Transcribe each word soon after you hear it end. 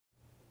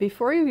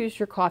Before you use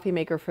your coffee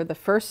maker for the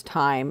first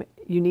time,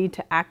 you need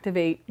to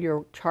activate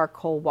your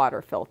charcoal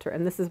water filter,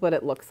 and this is what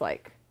it looks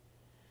like.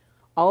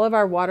 All of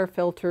our water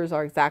filters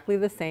are exactly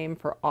the same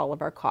for all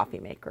of our coffee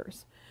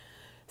makers.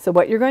 So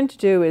what you're going to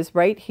do is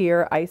right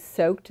here, I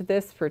soaked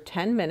this for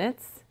 10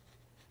 minutes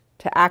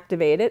to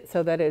activate it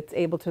so that it's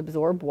able to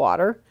absorb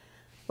water.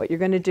 What you're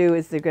going to do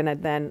is you're going to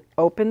then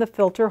open the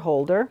filter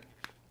holder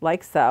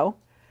like so.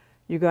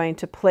 You're going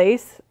to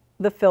place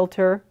the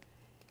filter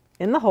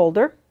in the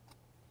holder.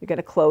 You're going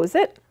to close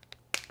it,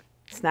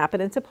 snap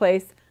it into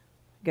place.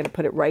 You're going to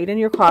put it right in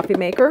your coffee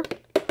maker,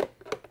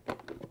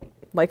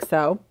 like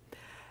so.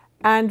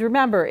 And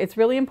remember, it's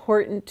really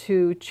important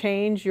to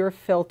change your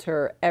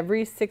filter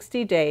every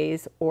 60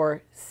 days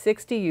or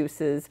 60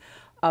 uses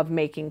of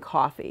making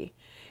coffee.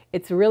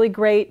 It's really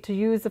great to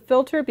use a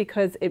filter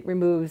because it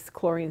removes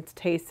chlorine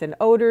tastes and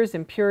odors,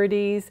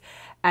 impurities,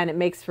 and it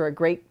makes for a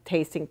great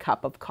tasting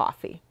cup of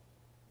coffee.